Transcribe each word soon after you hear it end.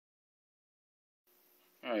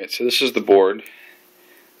Alright, so this is the board.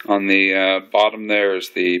 On the bottom there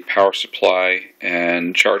is the power supply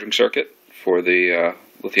and charging circuit for the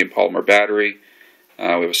lithium polymer battery. We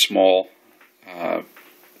have a small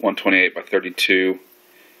 128 by 32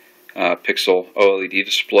 pixel OLED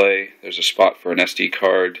display. There's a spot for an SD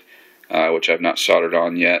card, which I've not soldered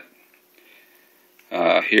on yet.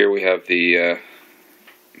 Here we have the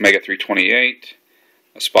Mega 328,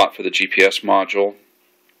 a spot for the GPS module,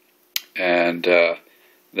 and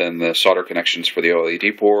then the solder connections for the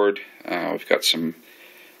OLED board. We've got some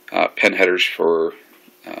pen headers for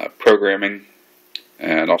programming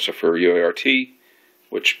and also for UART,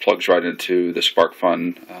 which plugs right into the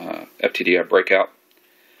SparkFun FTDI breakout.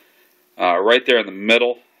 Right there in the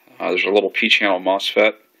middle, there's a little P-channel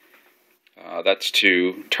MOSFET. That's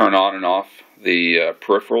to turn on and off the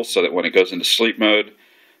peripherals so that when it goes into sleep mode,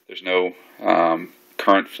 there's no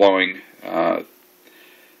current flowing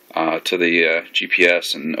to the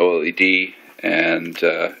GPS and OLED and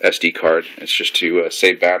SD card. It's just to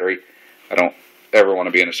save battery. I don't ever want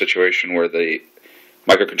to be in a situation where the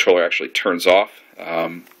microcontroller actually turns off,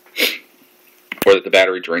 or that the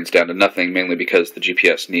battery drains down to nothing, mainly because the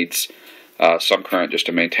GPS needs some current just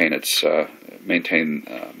to maintain its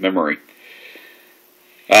memory.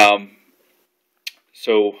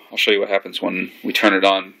 So I'll show you what happens when we turn it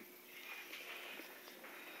on.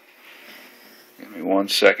 Give me 1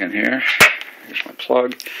 second here. Here's my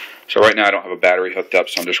plug. So right now I don't have a battery hooked up,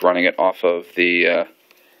 so I'm just running it off of the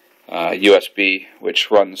USB, which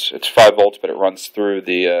runs, it's 5 volts, but it runs through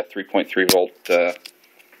the 3.3 volt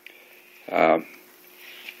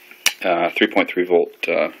 3.3 volt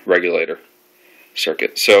regulator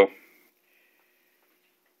circuit. So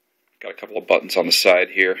got a couple of buttons on the side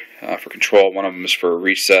here for control. One of them is for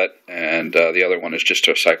reset, and the other one is just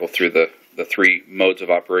to cycle through the 3 modes of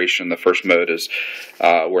operation. The first mode is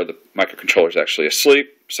where the microcontroller is actually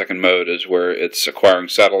asleep. Second mode is where it's acquiring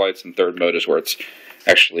satellites, and third mode is where it's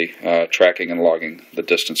actually tracking and logging the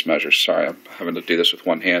distance measures. Sorry, I'm having to do this with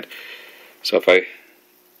one hand. So if I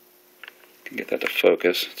can get that to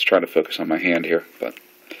focus, it's trying to focus on my hand here. But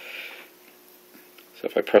so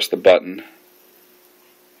if I press the button,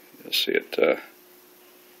 you'll see it.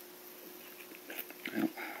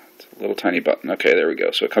 It's a little tiny button. Okay, there we go.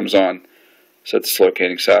 So it comes on. So it's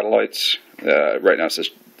locating satellites. Right now it says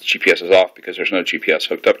GPS is off because there's no GPS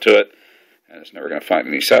hooked up to it, and it's never going to find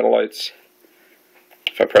any satellites.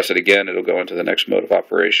 If I press it again, it'll go into the next mode of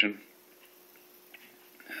operation.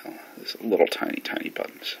 Now, there's little tiny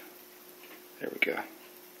buttons. There we go.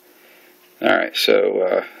 Alright,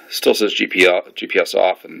 so still says GPS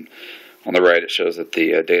off, and on the right it shows that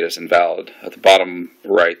the data is invalid. At the bottom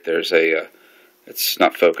right there's a, it's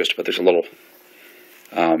not focused, but there's a little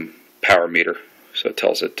power meter. So it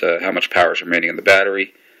tells it how much power is remaining in the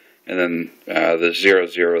battery. And then the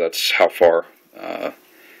 00, that's how far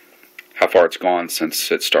it's gone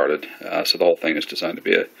since it started. So the whole thing is designed to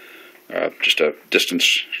be just a distance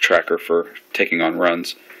tracker for taking on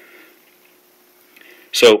runs.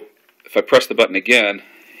 So if I press the button again,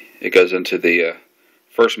 it goes into the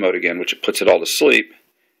first mode again, which it puts it all to sleep,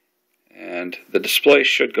 and the display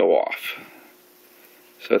should go off.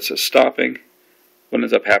 So it says stopping. What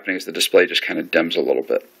ends up happening is the display just kind of dims a little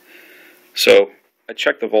bit. So I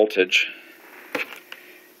check the voltage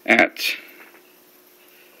at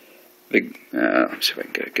the, let me see if I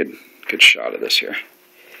can get a good shot of this here.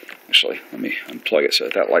 Actually, let me unplug it so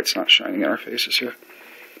that light's not shining in our faces here.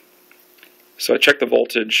 So I check the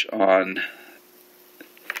voltage on,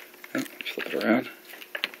 flip it around,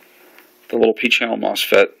 the little P-channel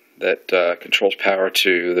MOSFET that controls power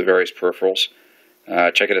to the various peripherals.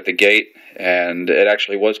 Check it at the gate, and it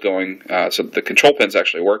actually was going, so the control pin's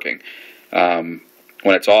actually working.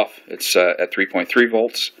 When it's off, it's at 3.3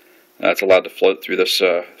 volts. It's allowed to float through this,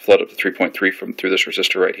 float up to 3.3 through this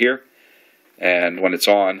resistor right here. And when it's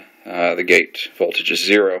on, the gate voltage is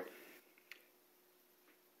 0.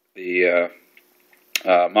 The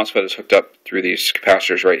MOSFET is hooked up through these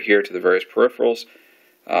capacitors right here to the various peripherals.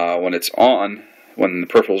 When it's on, when the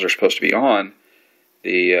peripherals are supposed to be on,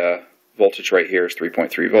 the voltage right here is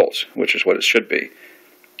 3.3 volts, which is what it should be.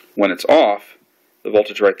 When it's off, the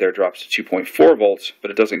voltage right there drops to 2.4 volts,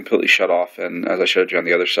 but it doesn't completely shut off, and as I showed you on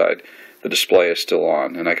the other side, the display is still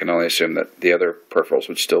on, and I can only assume that the other peripherals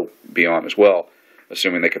would still be on as well,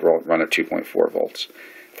 assuming they could run at 2.4 volts.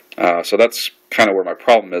 So that's kind of where my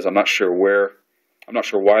problem is. I'm not sure why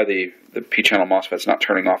the P-channel MOSFET is not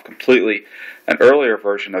turning off completely. An earlier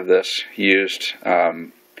version of this used,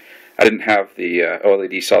 I didn't have the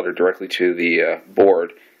OLED soldered directly to the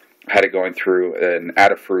board. I had it going through an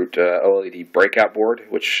Adafruit OLED breakout board,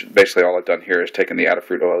 which basically all I've done here is taken the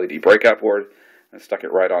Adafruit OLED breakout board, and stuck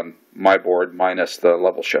it right on my board minus the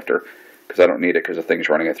level shifter, because I don't need it because the thing's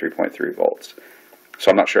running at 3.3 volts. So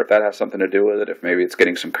I'm not sure if that has something to do with it, if maybe it's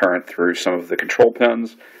getting some current through some of the control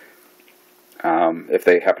pins, if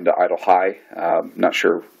they happen to idle high. Not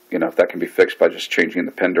sure, if that can be fixed by just changing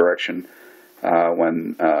the pin direction or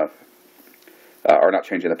not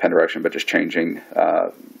changing the pin direction, but just changing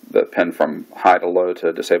the pin from high to low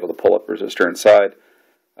to disable the pull-up resistor inside.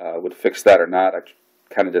 Would fix that or not. I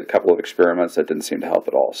kind of did a couple of experiments that didn't seem to help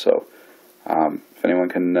at all. So if anyone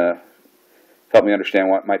can help me understand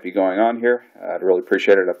what might be going on here, I'd really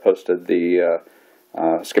appreciate it. I've posted the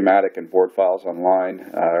schematic and board files online,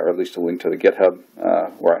 or at least a link to the GitHub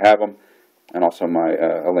where I have them, and also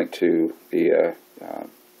a link to the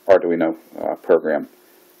Arduino program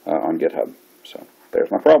on GitHub. So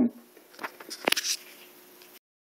there's my problem.